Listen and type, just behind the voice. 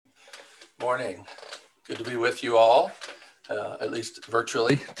Morning. Good to be with you all, at least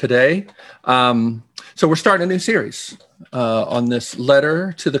virtually today. So we're starting a new series on this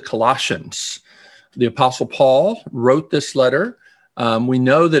letter to the Colossians. The Apostle Paul wrote this letter. We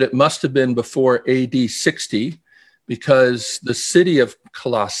know that it must have been before AD 60 because the city of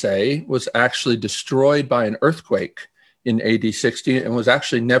Colossae was actually destroyed by an earthquake in AD 60 and was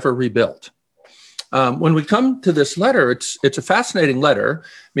actually never rebuilt. When we come to this letter, it's a fascinating letter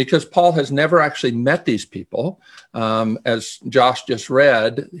because Paul has never actually met these people. As Josh just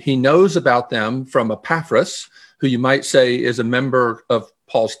read, he knows about them from Epaphras, who you might say is a member of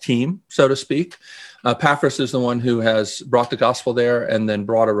Paul's team, so to speak. Epaphras is the one who has brought the gospel there and then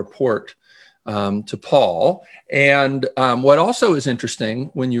brought a report to Paul. And what also is interesting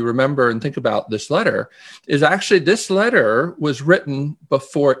when you remember and think about this letter is actually this letter was written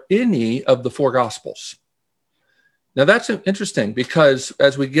before any of the four gospels. Now that's interesting because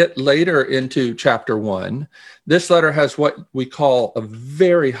as we get later into chapter 1, this letter has what we call a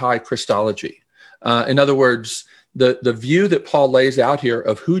very high Christology. In other words, the view that Paul lays out here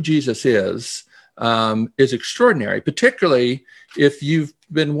of who Jesus is extraordinary, particularly if you've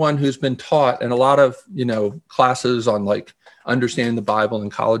been one who's been taught in a lot of, classes on like understanding the Bible in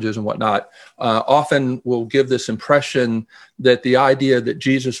colleges and whatnot, often will give this impression that the idea that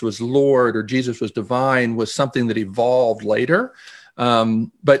Jesus was Lord or Jesus was divine was something that evolved later.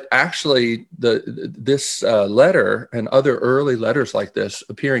 But actually, this letter and other early letters like this,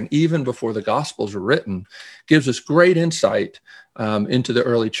 appearing even before the Gospels were written, gives us great insight into the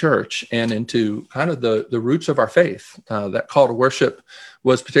early church and into kind of the roots of our faith. That call to worship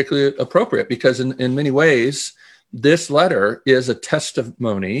was particularly appropriate because in many ways, this letter is a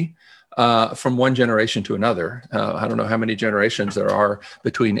testimony from one generation to another. I don't know how many generations there are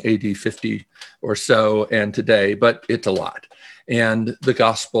between AD 50 or so and today, but it's a lot. And the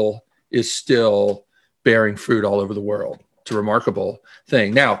gospel is still bearing fruit all over the world. It's a remarkable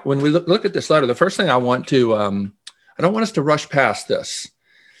thing. Now, when we look at this letter, the first thing I want to, I don't want us to rush past this.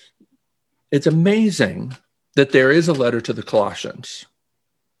 It's amazing that there is a letter to the Colossians.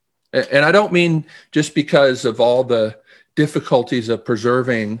 And I don't mean just because of all the difficulties of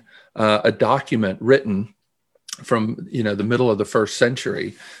preserving a document written from, the middle of the first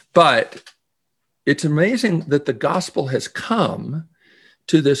century, but it's amazing that the gospel has come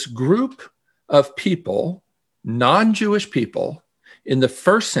to this group of people, non-Jewish people in the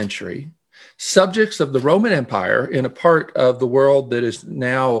first century, subjects of the Roman Empire in a part of the world that is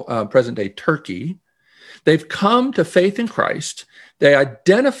now present-day Turkey. They've come to faith in Christ. They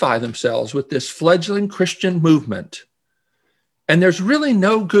identify themselves with this fledgling Christian movement. And there's really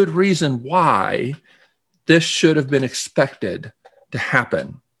no good reason why this should have been expected to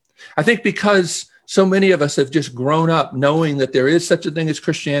happen. I think because so many of us have just grown up knowing that there is such a thing as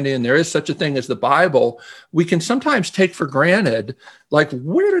Christianity and there is such a thing as the Bible, we can sometimes take for granted, like,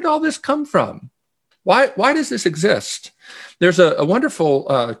 where did all this come from? Why does this exist? There's a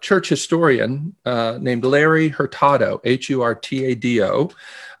wonderful church historian named Larry Hurtado, Hurtado.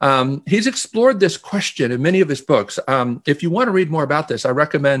 He's explored this question in many of his books. If you want to read more about this, I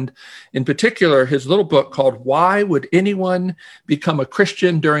recommend in particular his little book called Why Would Anyone Become a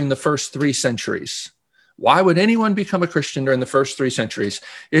Christian During the First 3 Centuries? Why would anyone become a Christian during the first 3 centuries?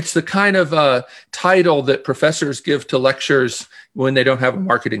 It's the kind of title that professors give to lectures when they don't have a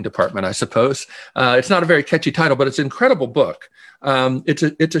marketing department, I suppose. It's not a very catchy title, but it's an incredible book.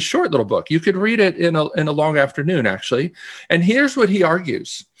 It's a short little book. You could read it in a long afternoon, actually. And here's what he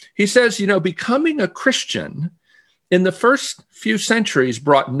argues. He says, becoming a Christian in the first few centuries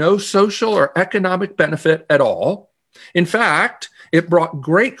brought no social or economic benefit at all. In fact, it brought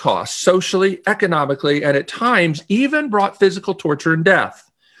great costs socially, economically, and at times even brought physical torture and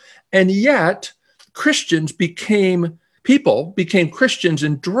death. And yet, people became Christians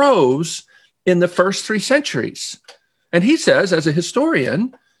in droves in the first 3 centuries. And he says, as a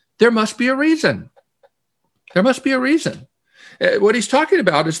historian, there must be a reason. There must be a reason. What he's talking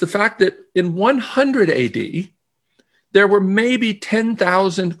about is the fact that in 100 AD, there were maybe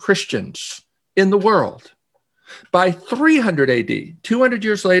 10,000 Christians in the world. By 300 AD, 200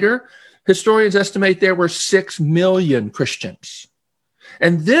 years later, historians estimate there were 6 million Christians.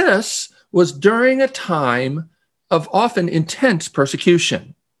 And this was during a time of often intense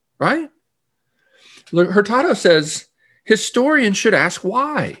persecution, right? Hurtado says historians should ask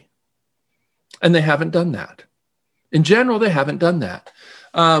why. And they haven't done that. In general, they haven't done that.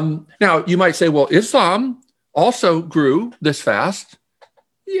 Now, you might say, well, Islam also grew this fast.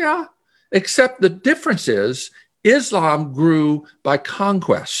 Yeah, except the difference is Islam grew by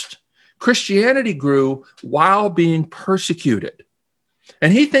conquest. Christianity grew while being persecuted.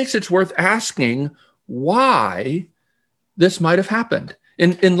 And he thinks it's worth asking why this might have happened.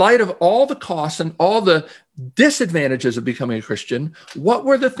 In light of all the costs and all the disadvantages of becoming a Christian, what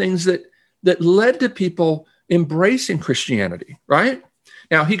were the things that led to people embracing Christianity, right?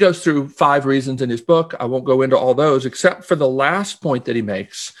 Now, he goes through 5 reasons in his book. I won't go into all those except for the last point that he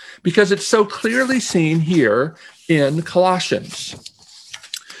makes, because it's so clearly seen here in Colossians.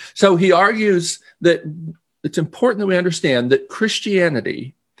 So he argues that it's important that we understand that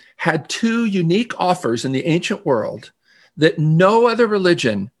Christianity had 2 unique offers in the ancient world that no other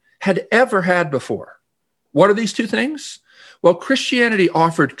religion had ever had before. What are these 2 things? Well, Christianity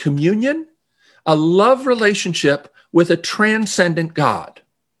offered communion, a love relationship with a transcendent God.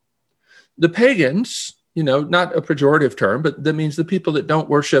 The pagans, not a pejorative term, but that means the people that don't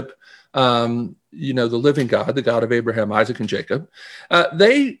worship, the living God, the God of Abraham, Isaac, and Jacob,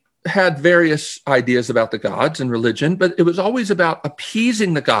 they had various ideas about the gods and religion, but it was always about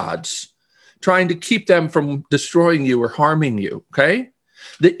appeasing the gods, trying to keep them from destroying you or harming you, okay?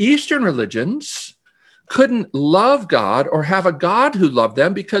 The Eastern religions couldn't love God or have a God who loved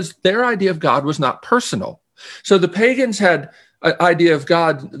them because their idea of God was not personal. So the pagans had an idea of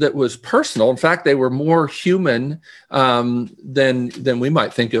God that was personal. In fact, they were more human than we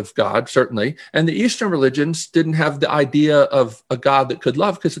might think of God, certainly. And the Eastern religions didn't have the idea of a God that could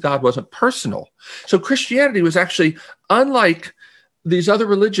love because the God wasn't personal. So Christianity was actually unlike these other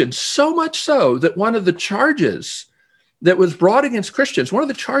religions, so much so that one of the charges that was brought against Christians, one of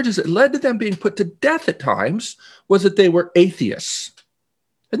the charges that led to them being put to death at times, was that they were atheists.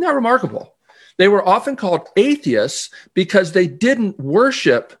 Isn't that remarkable? They were often called atheists because they didn't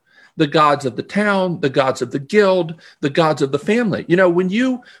worship the gods of the town, the gods of the guild, the gods of the family. When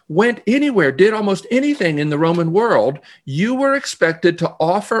you went anywhere, did almost anything in the Roman world, you were expected to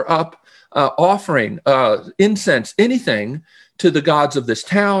offer up offering, incense, anything to the gods of this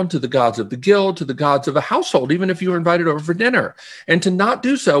town, to the gods of the guild, to the gods of a household, even if you were invited over for dinner. And to not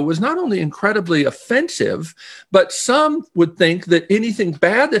do so was not only incredibly offensive, but some would think that anything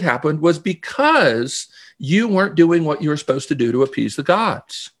bad that happened was because you weren't doing what you were supposed to do to appease the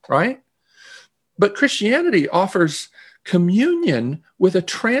gods, right? But Christianity offers communion with a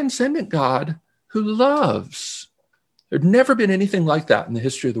transcendent God who loves. There'd never been anything like that in the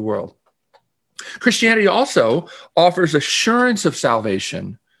history of the world. Christianity also offers assurance of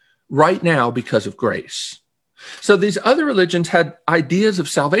salvation right now because of grace. So these other religions had ideas of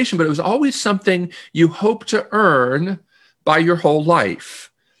salvation, but it was always something you hope to earn by your whole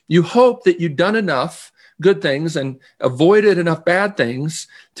life. You hope that you'd done enough good things and avoided enough bad things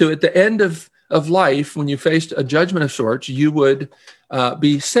to, at the end of life, when you faced a judgment of sorts, you would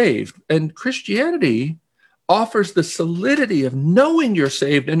be saved. And Christianity offers the solidity of knowing you're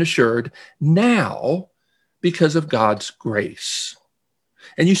saved and assured now because of God's grace.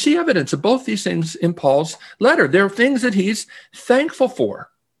 And you see evidence of both these things in Paul's letter. There are things that he's thankful for.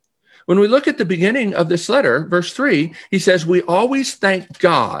 When we look at the beginning of this letter, verse 3, he says, "We always thank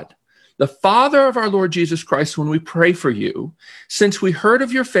God, the Father of our Lord Jesus Christ, when we pray for you, since we heard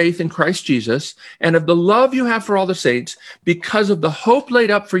of your faith in Christ Jesus and of the love you have for all the saints, because of the hope laid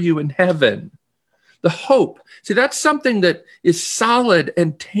up for you in heaven." The hope. See, that's something that is solid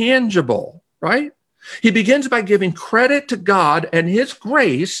and tangible, right? He begins by giving credit to God and his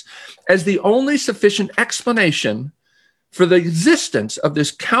grace as the only sufficient explanation for the existence of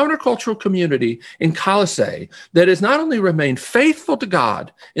this countercultural community in Colossae that has not only remained faithful to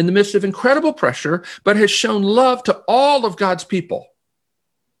God in the midst of incredible pressure, but has shown love to all of God's people.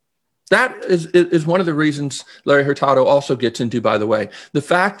 That is one of the reasons Larry Hurtado also gets into, by the way, the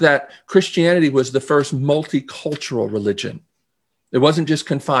fact that Christianity was the first multicultural religion. It wasn't just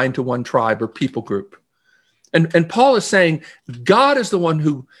confined to one tribe or people group. And Paul is saying God is the one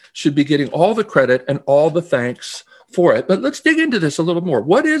who should be getting all the credit and all the thanks for it. But let's dig into this a little more.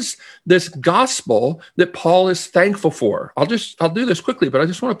 What is this gospel that Paul is thankful for? I'll do this quickly, but I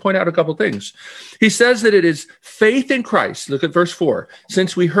just want to point out a couple things. He says that it is faith in Christ. Look at verse 4.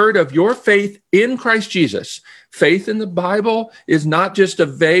 "Since we heard of your faith in Christ Jesus." Faith in the Bible is not just a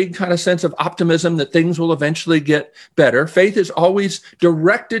vague kind of sense of optimism that things will eventually get better. Faith is always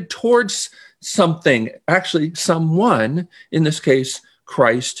directed towards something, actually someone, in this case,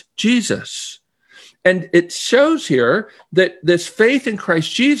 Christ Jesus. And it shows here that this faith in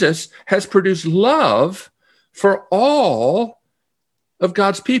Christ Jesus has produced love for all of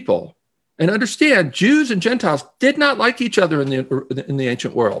God's people. And understand, Jews and Gentiles did not like each other in the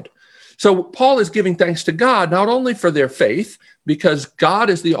ancient world. So Paul is giving thanks to God, not only for their faith, because God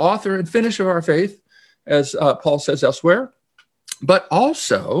is the author and finisher of our faith, as Paul says elsewhere, but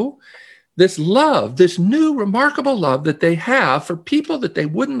also this love, this new remarkable love that they have for people that they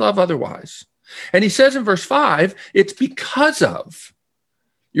wouldn't love otherwise. And he says in verse 5, it's because of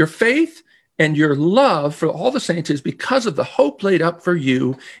your faith and your love for all the saints is because of the hope laid up for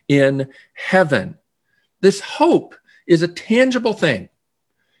you in heaven. This hope is a tangible thing.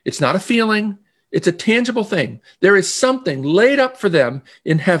 It's not a feeling. It's a tangible thing. There is something laid up for them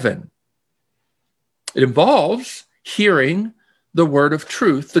in heaven. It involves hearing the word of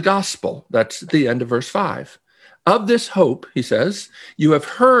truth, the gospel. That's at the end of verse 5. Of this hope, he says, you have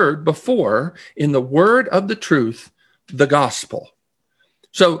heard before in the word of the truth, the gospel.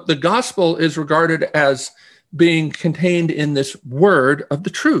 So the gospel is regarded as being contained in this word of the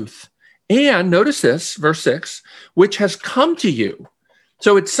truth. And notice this, verse 6, which has come to you.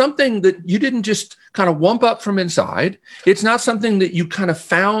 So it's something that you didn't just kind of wump up from inside. It's not something that you kind of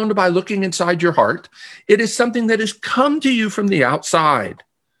found by looking inside your heart. It is something that has come to you from the outside.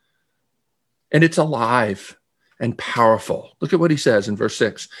 And it's alive and powerful. Look at what he says in verse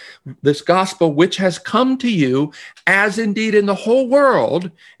 6. This gospel which has come to you, as indeed in the whole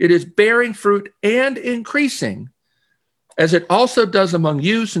world, it is bearing fruit and increasing, as it also does among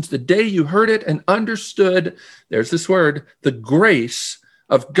you since the day you heard it and understood, there's this word, the grace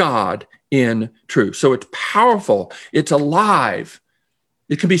of God in truth. So it's powerful. It's alive.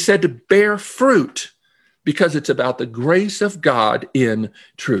 It can be said to bear fruit because it's about the grace of God in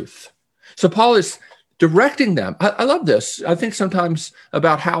truth. So Paul is directing them. I love this. I think sometimes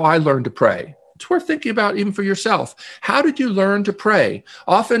about how I learned to pray. It's worth thinking about even for yourself. How did you learn to pray?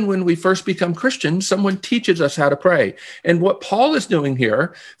 Often when we first become Christians, someone teaches us how to pray. And what Paul is doing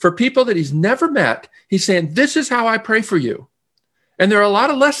here, for people that he's never met, he's saying, this is how I pray for you. And there are a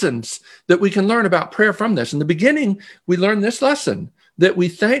lot of lessons that we can learn about prayer from this. In the beginning, we learn this lesson, that we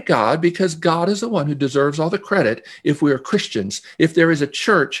thank God because God is the one who deserves all the credit if we are Christians, if there is a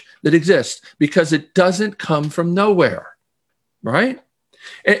church that exists, because it doesn't come from nowhere, right?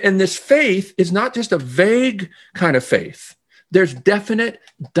 And this faith is not just a vague kind of faith. There's definite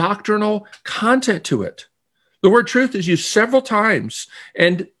doctrinal content to it. The word truth is used several times,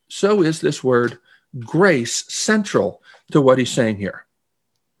 and so is this word grace central to what he's saying here,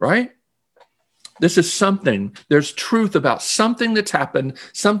 right? This is something, there's truth about something that's happened,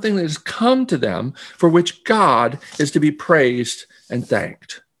 something that has come to them for which God is to be praised and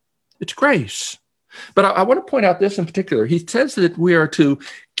thanked. It's grace. But I want to point out this in particular. He says that we are to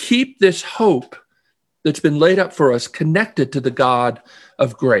keep this hope that's been laid up for us connected to the God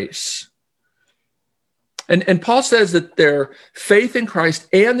of grace. And Paul says that their faith in Christ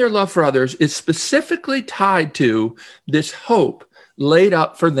and their love for others is specifically tied to this hope laid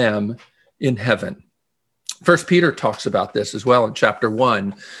up for them in heaven. First Peter talks about this as well in chapter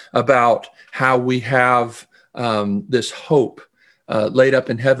 1, about how we have this hope laid up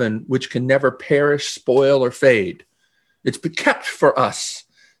in heaven, which can never perish, spoil, or fade. It's been kept for us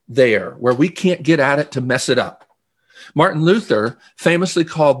there, where we can't get at it to mess it up. Martin Luther famously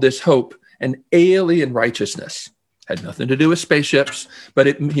called this hope an alien righteousness. Had nothing to do with spaceships, but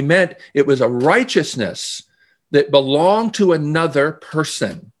he meant it was a righteousness that belonged to another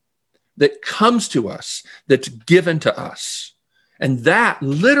person, that comes to us, that's given to us. And that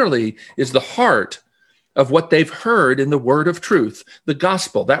literally is the heart of what they've heard in the word of truth, the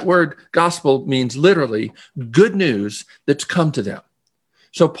gospel. That word gospel means literally good news that's come to them.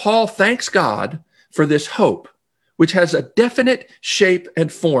 So Paul thanks God for this hope, which has a definite shape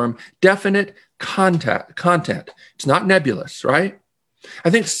and form, definite content. It's not nebulous, right? I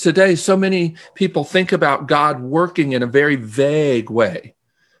think today so many people think about God working in a very vague way.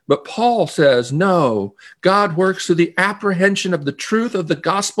 But Paul says, no, God works through the apprehension of the truth of the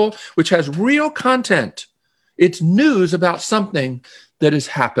gospel, which has real content. It's news about something that has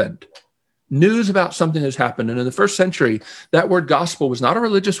happened. News about something has happened. And in the first century, that word gospel was not a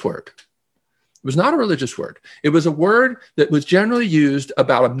religious word. It was not a religious word. It was a word that was generally used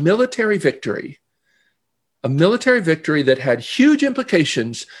about a military victory that had huge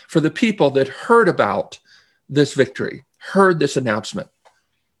implications for the people that heard about this victory, heard this announcement.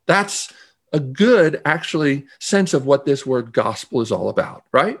 That's a good, actually, sense of what this word gospel is all about,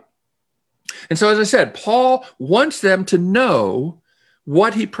 right? And so, as I said, Paul wants them to know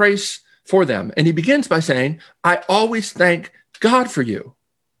what he prays for them. And he begins by saying, I always thank God for you.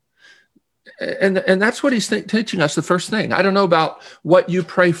 And that's what he's teaching us, the first thing. I don't know about what you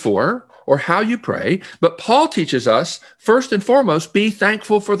pray for or how you pray, but Paul teaches us, first and foremost, be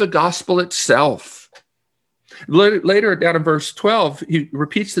thankful for the gospel itself. Later down in verse 12, he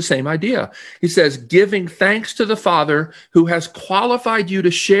repeats the same idea. He says, giving thanks to the Father who has qualified you to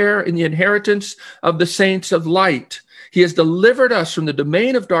share in the inheritance of the saints of light. He has delivered us from the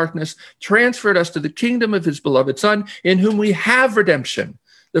domain of darkness, transferred us to the kingdom of his beloved Son, in whom we have redemption,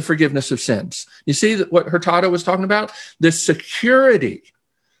 the forgiveness of sins. You see what Hurtado was talking about? This security,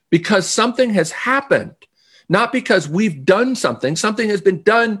 because something has happened, not because we've done something. Something has been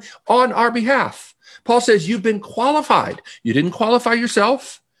done on our behalf. Paul says, you've been qualified. You didn't qualify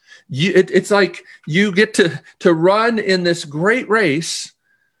yourself. It's like you get to run in this great race,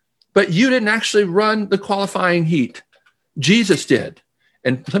 but you didn't actually run the qualifying heat. Jesus did.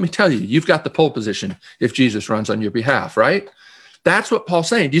 And let me tell you, you've got the pole position if Jesus runs on your behalf, right? That's what Paul's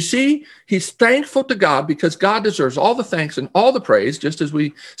saying. Do you see? He's thankful to God because God deserves all the thanks and all the praise, just as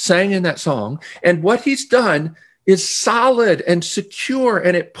we sang in that song. And what he's done is solid and secure,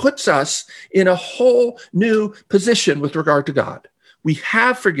 and it puts us in a whole new position with regard to God. We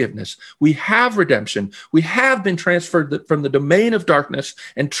have forgiveness. We have redemption. We have been transferred from the domain of darkness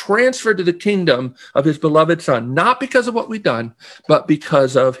and transferred to the kingdom of his beloved Son, not because of what we've done, but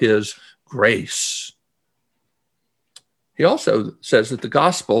because of his grace. He also says that the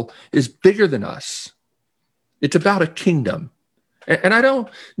gospel is bigger than us. It's about a kingdom. And I don't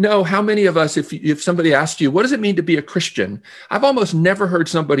know how many of us, if somebody asked you, what does it mean to be a Christian? I've almost never heard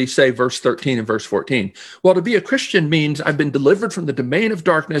somebody say verse 13 and verse 14. Well, to be a Christian means I've been delivered from the domain of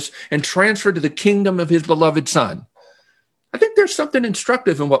darkness and transferred to the kingdom of his beloved Son. I think there's something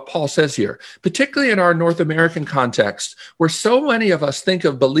instructive in what Paul says here, particularly in our North American context, where so many of us think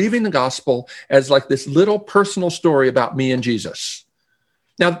of believing the gospel as like this little personal story about me and Jesus.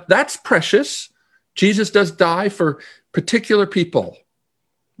 Now, that's precious. Jesus does die for particular people,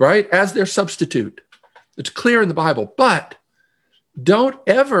 right, as their substitute. It's clear in the Bible, but don't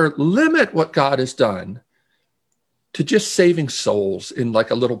ever limit what God has done to just saving souls in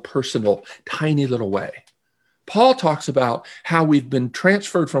like a little personal, tiny little way. Paul talks about how we've been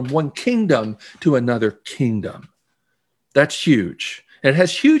transferred from one kingdom to another kingdom. That's huge. And it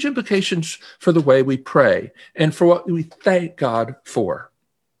has huge implications for the way we pray and for what we thank God for.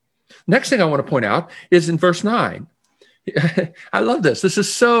 Next thing I want to point out is in verse 9. I love this. This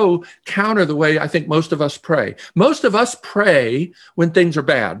is so counter the way I think most of us pray. Most of us pray when things are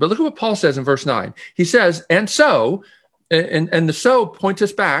bad. But look at what Paul says in verse 9. He says, and so, and the so points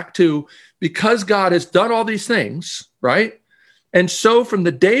us back to because God has done all these things, right? And so from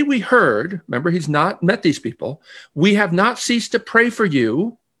the day we heard, remember, he's not met these people, we have not ceased to pray for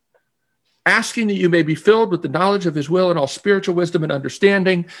you, asking that you may be filled with the knowledge of his will and all spiritual wisdom and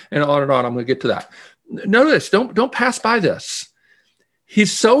understanding, and on and on. I'm going to get to that. Notice, don't pass by this.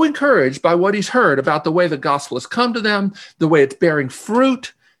 He's so encouraged by what he's heard about the way the gospel has come to them, the way it's bearing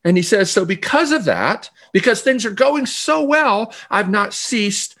fruit. And he says, so because of that, because things are going so well, I've not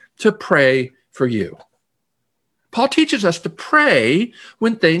ceased to pray for you. Paul teaches us to pray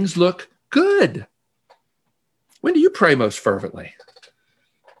when things look good. When do you pray most fervently?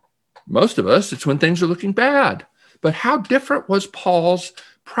 Most of us, it's when things are looking bad. But how different was Paul's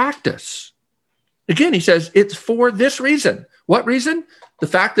practice? Again, he says it's for this reason. What reason? The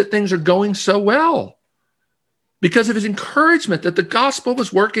fact that things are going so well. Because of his encouragement that the gospel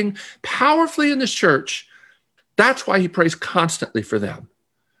was working powerfully in this church. That's why he prays constantly for them.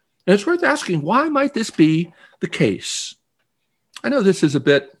 And it's worth asking, why might this be the case? I know this is a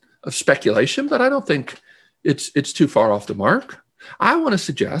bit of speculation, but I don't think it's too far off the mark. I want to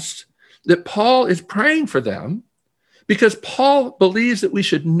suggest that Paul is praying for them because Paul believes that we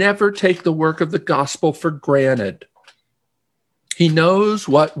should never take the work of the gospel for granted. He knows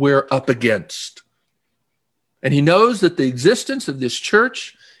what we're up against. And he knows that the existence of this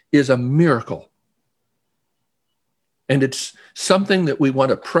church is a miracle. And it's something that we want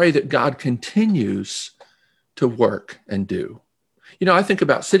to pray that God continues to work and do. You know, I think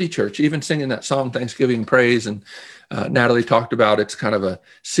about City Church, even singing that song, Thanksgiving Praise, and Natalie talked about it's kind of a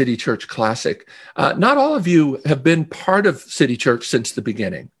City Church classic. Not all of you have been part of City Church since the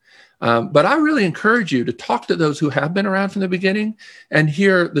beginning, but I really encourage you to talk to those who have been around from the beginning and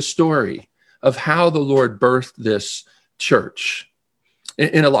hear the story of how the Lord birthed this church.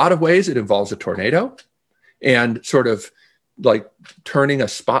 In a lot of ways, it involves a tornado and sort of like turning a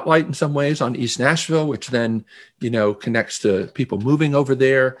spotlight in some ways on East Nashville, which then, connects to people moving over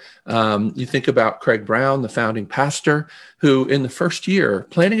there. You think about Craig Brown, the founding pastor, who in the first year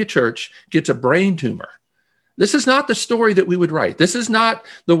planting a church gets a brain tumor. This is not the story that we would write. This is not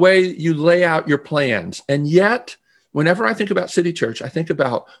the way you lay out your plans. And yet, whenever I think about City Church, I think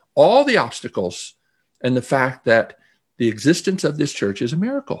about all the obstacles and the fact that the existence of this church is a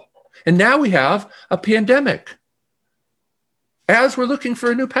miracle. And now we have a pandemic as we're looking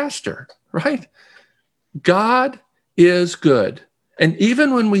for a new pastor, right? God is good. And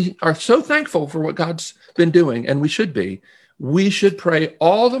even when we are so thankful for what God's been doing, and we should be, we should pray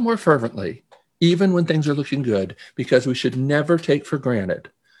all the more fervently, even when things are looking good, because we should never take for granted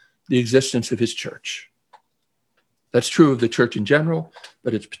the existence of his church. That's true of the church in general,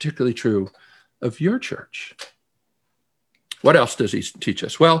 but it's particularly true of your church. What else does he teach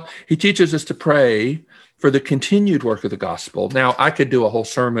us? Well, he teaches us to pray for the continued work of the gospel. Now, I could do a whole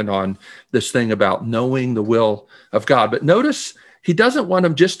sermon on this thing about knowing the will of God, but notice he doesn't want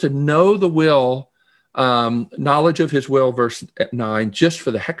them just to know the will, knowledge of his will, verse 9, just for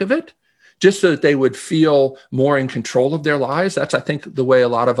the heck of it, just so that they would feel more in control of their lives. That's, I think, the way a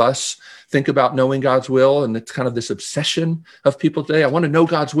lot of us think about knowing God's will. And it's kind of this obsession of people today. I want to know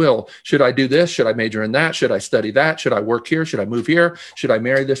God's will. Should I do this? Should I major in that? Should I study that? Should I work here? Should I move here? Should I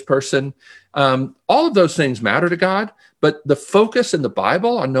marry this person? All of those things matter to God. But the focus in the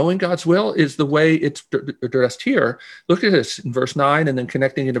Bible on knowing God's will is the way it's addressed here. Look at this in verse 9 and then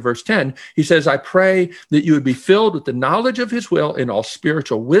connecting into verse 10. He says, I pray that you would be filled with the knowledge of his will in all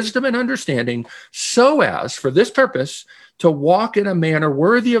spiritual wisdom and understanding, so as, for this purpose, to walk in a manner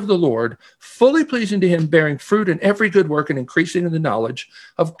worthy of the Lord, fully pleasing to him, bearing fruit in every good work and increasing in the knowledge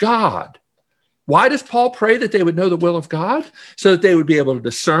of God. Why does Paul pray that they would know the will of God? So that they would be able to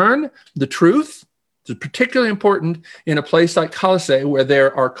discern the truth. It's particularly important in a place like Colossae, where they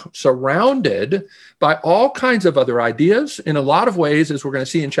are surrounded by all kinds of other ideas. In a lot of ways, as we're going to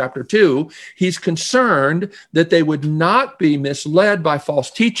see in chapter 2, he's concerned that they would not be misled by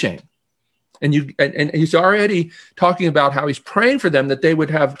false teaching. And he's already talking about how he's praying for them that they would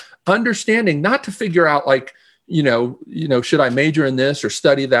have understanding, not to figure out like, should I major in this or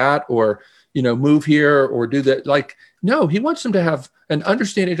study that or, move here or do that? Like, no, he wants them to have an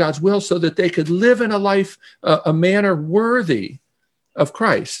understanding of God's will so that they could live in a life, a manner worthy of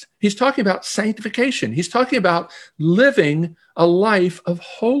Christ. He's talking about sanctification. He's talking about living a life of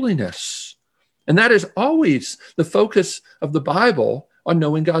holiness. And that is always the focus of the Bible on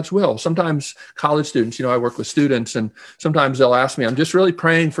knowing God's will. Sometimes college students, I work with students, and sometimes they'll ask me, I'm just really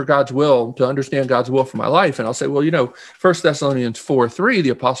praying for God's will, to understand God's will for my life. And I'll say, well, 1 Thessalonians 4:3, the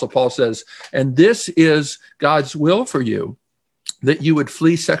Apostle Paul says, and this is God's will for you, that you would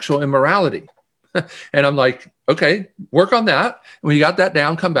flee sexual immorality. And I'm like, okay, work on that. When you got that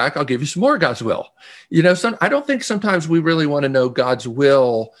down, come back, I'll give you some more God's will. I don't think sometimes we really want to know God's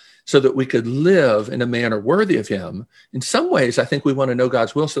will so that we could live in a manner worthy of him. In some ways, I think we want to know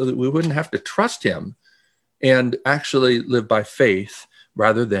God's will so that we wouldn't have to trust him and actually live by faith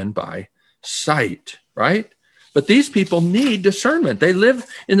rather than by sight, right? But these people need discernment. They live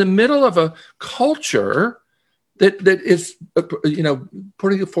in the middle of a culture that is,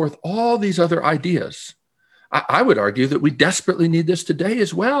 putting forth all these other ideas. I would argue that we desperately need this today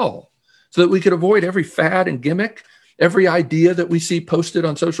as well, so that we could avoid every fad and gimmick, every idea that we see posted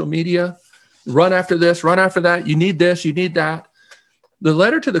on social media. Run after this, run after that. You need this, you need that. The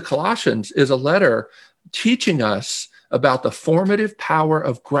letter to the Colossians is a letter teaching us about the formative power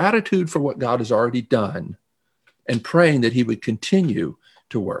of gratitude for what God has already done and praying that he would continue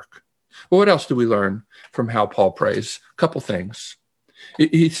to work. Well, what else do we learn from how Paul prays? A couple things.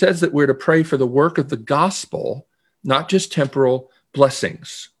 He says that we're to pray for the work of the gospel, not just temporal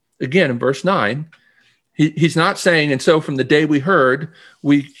blessings. Again, in verse 9, he's not saying, and so from the day we heard,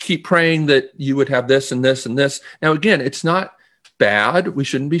 we keep praying that you would have this and this and this. Now, again, it's not bad. We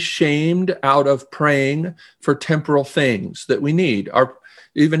shouldn't be shamed out of praying for temporal things that we need.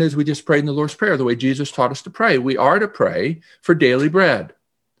 Even as we just prayed in the Lord's Prayer, the way Jesus taught us to pray, we are to pray for daily bread.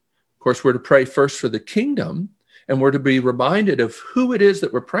 Of course, we're to pray first for the kingdom, and we're to be reminded of who it is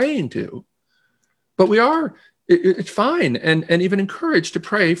that we're praying to. But it's fine and even encouraged to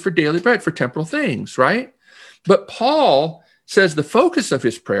pray for daily bread, for temporal things, right? But Paul says the focus of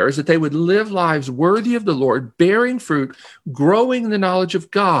his prayer is that they would live lives worthy of the Lord, bearing fruit, growing in the knowledge of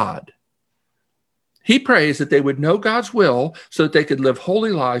God. He prays that they would know God's will so that they could live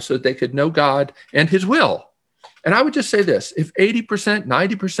holy lives, so that they could know God and his will. And I would just say this, if 80%,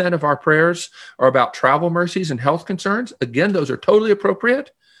 90% of our prayers are about travel mercies and health concerns, again, those are totally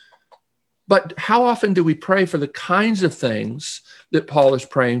appropriate. But how often do we pray for the kinds of things that Paul is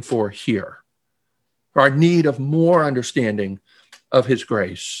praying for here? Our need of more understanding of his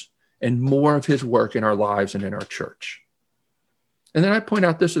grace and more of his work in our lives and in our church. And then I point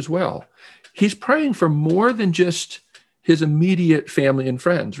out this as well. He's praying for more than just his immediate family and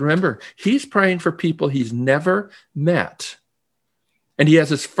friends. Remember, he's praying for people he's never met. And he has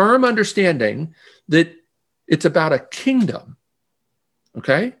this firm understanding that it's about a kingdom.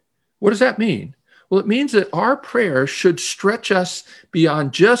 Okay? What does that mean? Well, it means that our prayers should stretch us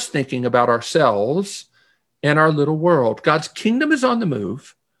beyond just thinking about ourselves and our little world. God's kingdom is on the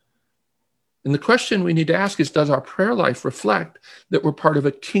move. And the question we need to ask is, does our prayer life reflect that we're part of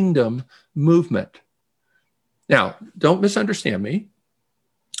a kingdom movement? Now, don't misunderstand me.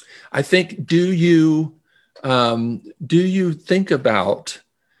 I think, do you think about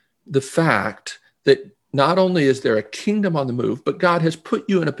the fact that not only is there a kingdom on the move, but God has put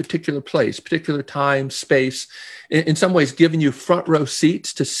you in a particular place, particular time, space, in some ways given you front row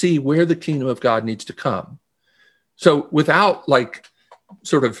seats to see where the kingdom of God needs to come. So without like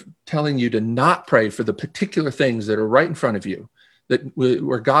sort of telling you to not pray for the particular things that are right in front of you, that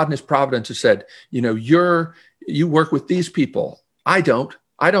where God in his providence has said, you know, you work with these people. I don't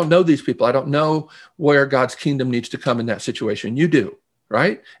know these people. I don't know where God's kingdom needs to come in that situation. You do.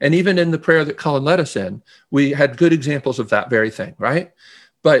 Right? And even in the prayer that Colin led us in, we had good examples of that very thing, right?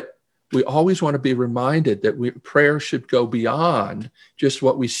 But we always want to be reminded that prayer should go beyond just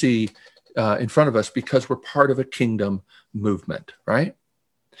what we see in front of us, because we're part of a kingdom movement, right?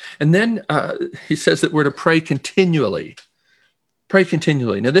 And then he says that we're to pray continually. Pray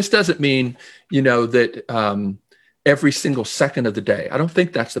continually. Now, this doesn't mean, that every single second of the day. I don't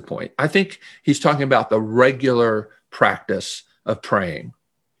think that's the point. I think he's talking about the regular practice of praying,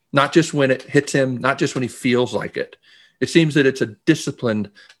 not just when it hits him, not just when he feels like it. It seems that it's a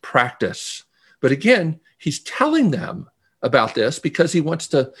disciplined practice. But again, he's telling them about this because he wants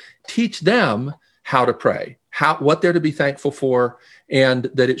to teach them how to pray, what they're to be thankful for, and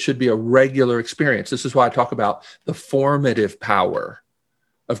that it should be a regular experience. This is why I talk about the formative power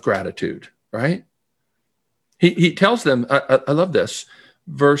of gratitude, right? He tells them, I love this,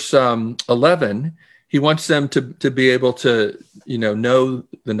 verse 11, he wants them to be able to, know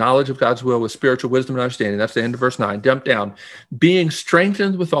the knowledge of God's will with spiritual wisdom and understanding. That's the end of verse 9. Jump down. Being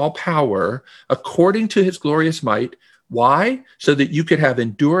strengthened with all power according to his glorious might. Why? So that you could have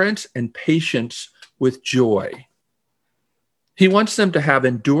endurance and patience with joy. He wants them to have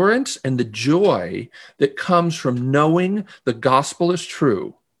endurance and the joy that comes from knowing the gospel is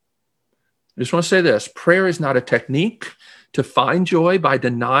true. I just want to say this. Prayer is not a technique to find joy by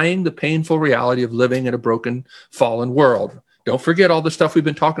denying the painful reality of living in a broken, fallen world. Don't forget all the stuff we've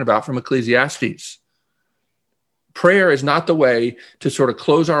been talking about from Ecclesiastes. Prayer is not the way to sort of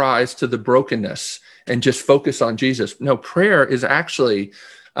close our eyes to the brokenness and just focus on Jesus. No, prayer is actually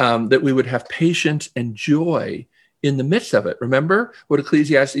that we would have patience and joy in the midst of it. Remember what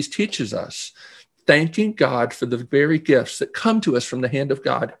Ecclesiastes teaches us, thanking God for the very gifts that come to us from the hand of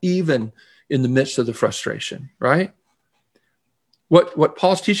God, even in the midst of the frustration, right? What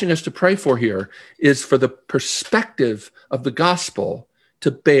Paul's teaching us to pray for here is for the perspective of the gospel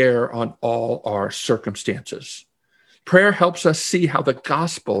to bear on all our circumstances. Prayer helps us see how the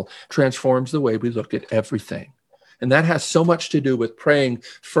gospel transforms the way we look at everything. And that has so much to do with praying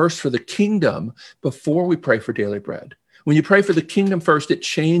first for the kingdom before we pray for daily bread. When you pray for the kingdom first, it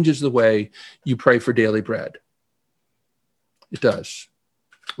changes the way you pray for daily bread. It does.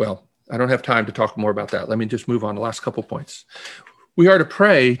 Well, I don't have time to talk more about that. Let me just move on to the last couple points. We are to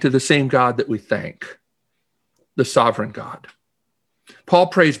pray to the same God that we thank, the sovereign God. Paul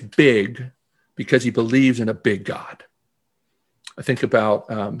prays big because he believes in a big God. I think about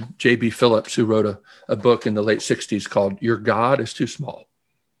J.B. Phillips, who wrote a book in the late 60s called Your God is Too Small.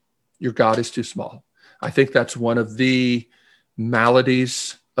 Your God is too small. I think that's one of the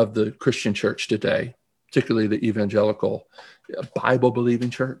maladies of the Christian church today, particularly the evangelical Bible-believing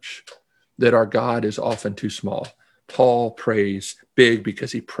church, that our God is often too small. Paul prays big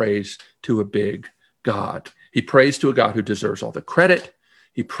because he prays to a big God. He prays to a God who deserves all the credit.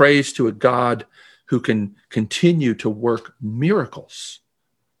 He prays to a God who can continue to work miracles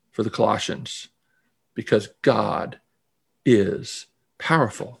for the Colossians because God is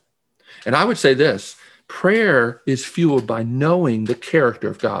powerful. And I would say this, prayer is fueled by knowing the character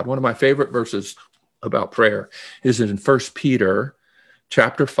of God. One of my favorite verses about prayer is in 1 Peter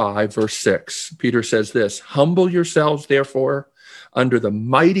chapter 5, verse 6. Peter says this, humble yourselves, therefore, under the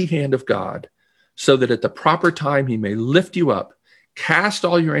mighty hand of God, so that at the proper time he may lift you up. Cast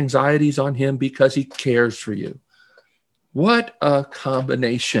all your anxieties on him because he cares for you. What a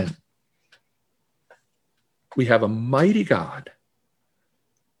combination. We have a mighty God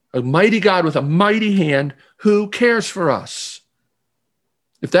with a mighty hand who cares for us.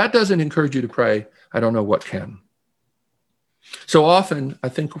 If that doesn't encourage you to pray, I don't know what can. So often, I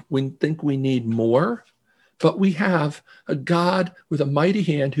think we need more, but we have a God with a mighty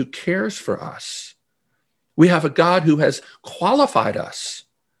hand who cares for us. We have a God who has qualified us,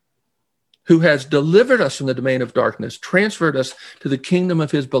 who has delivered us from the domain of darkness, transferred us to the kingdom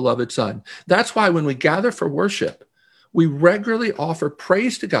of his beloved Son. That's why when we gather for worship, we regularly offer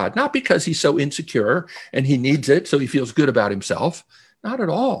praise to God, not because he's so insecure and he needs it, so he feels good about himself. Not at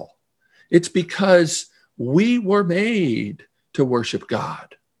all. It's because we were made to worship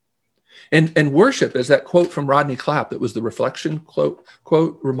God. And worship, as that quote from Rodney Clapp, that was the reflection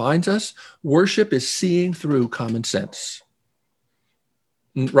quote reminds us, worship is seeing through common sense.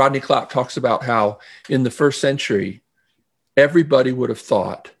 And Rodney Clapp talks about how in the first century, everybody would have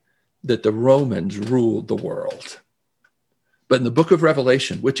thought that the Romans ruled the world. But in the book of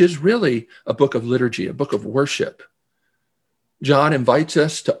Revelation, which is really a book of liturgy, a book of worship, John invites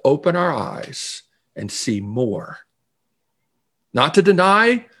us to open our eyes and see more. Not to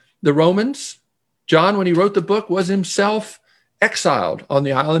deny the Romans. John, when he wrote the book, was himself exiled on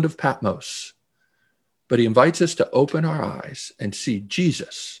the island of Patmos. But he invites us to open our eyes and see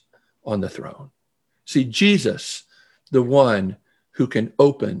Jesus on the throne. See Jesus, the one who can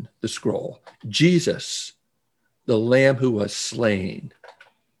open the scroll. Jesus, the Lamb who was slain,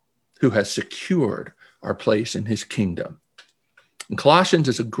 who has secured our place in his kingdom. And Colossians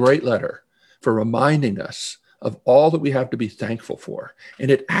is a great letter for reminding us of all that we have to be thankful for.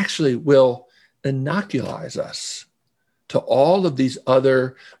 And it actually will inoculate us to all of these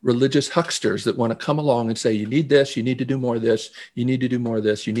other religious hucksters that want to come along and say, you need this, you need to do more of this, you need to do more of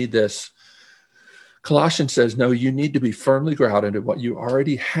this, you need this. Colossians says, no, you need to be firmly grounded in what you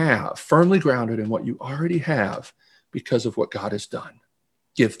already have, because of what God has done.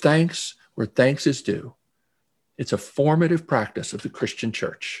 Give thanks where thanks is due. It's a formative practice of the Christian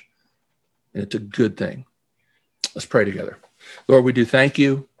church, and it's a good thing. Let's pray together. Lord, we do thank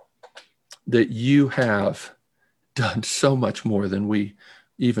you that you have done so much more than we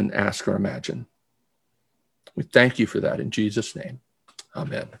even ask or imagine. We thank you for that in Jesus' name.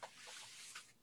 Amen.